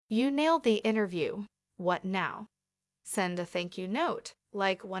You nailed the interview. What now? Send a thank you note,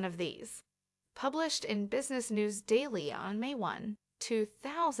 like one of these. Published in Business News Daily on May 1,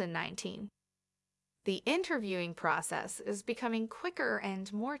 2019. The interviewing process is becoming quicker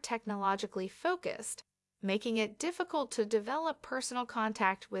and more technologically focused, making it difficult to develop personal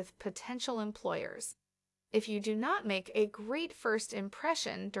contact with potential employers. If you do not make a great first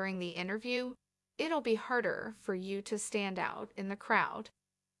impression during the interview, it'll be harder for you to stand out in the crowd.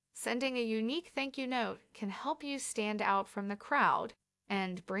 Sending a unique thank you note can help you stand out from the crowd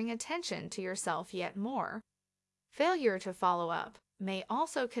and bring attention to yourself yet more. Failure to follow up may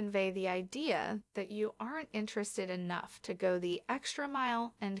also convey the idea that you aren't interested enough to go the extra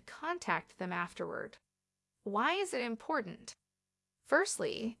mile and contact them afterward. Why is it important?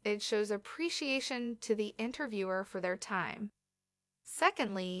 Firstly, it shows appreciation to the interviewer for their time.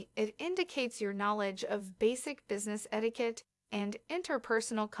 Secondly, it indicates your knowledge of basic business etiquette and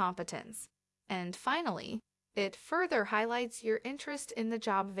interpersonal competence. And finally, it further highlights your interest in the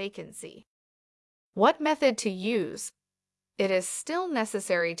job vacancy. What method to use? It is still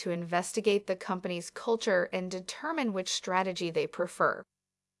necessary to investigate the company's culture and determine which strategy they prefer.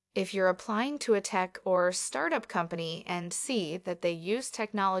 If you're applying to a tech or startup company and see that they use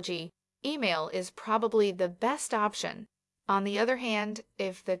technology, email is probably the best option. On the other hand,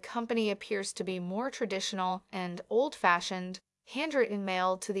 if the company appears to be more traditional and old-fashioned, handwritten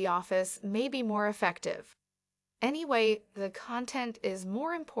mail to the office may be more effective. Anyway, the content is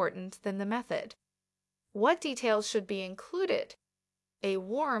more important than the method. What details should be included? A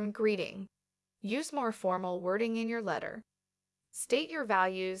warm greeting. Use more formal wording in your letter. State your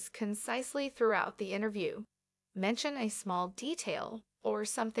values concisely throughout the interview. Mention a small detail or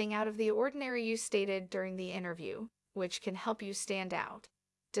something out of the ordinary you stated during the interview, which can help you stand out.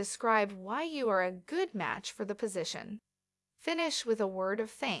 Describe why you are a good match for the position. Finish with a word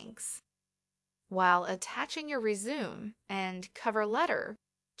of thanks. While attaching your resume and cover letter,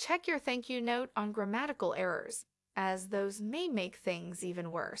 check your thank you note on grammatical errors, as those may make things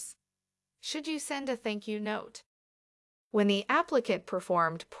even worse. Should you send a thank you note? When the applicant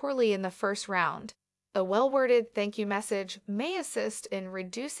performed poorly in the first round, a well-worded thank you message may assist in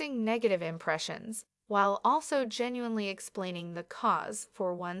reducing negative impressions, while also genuinely explaining the cause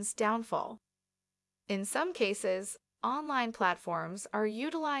for one's downfall. In some cases, online platforms are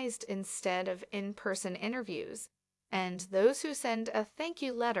utilized instead of in-person interviews, and those who send a thank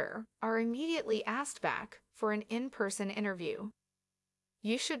you letter are immediately asked back for an in-person interview.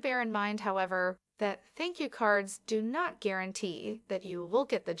 You should bear in mind, however, that thank you cards do not guarantee that you will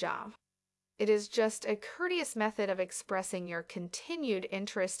get the job. It is just a courteous method of expressing your continued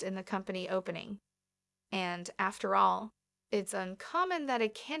interest in the company opening. And after all, it's uncommon that a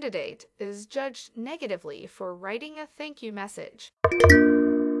candidate is judged negatively for writing a thank you message.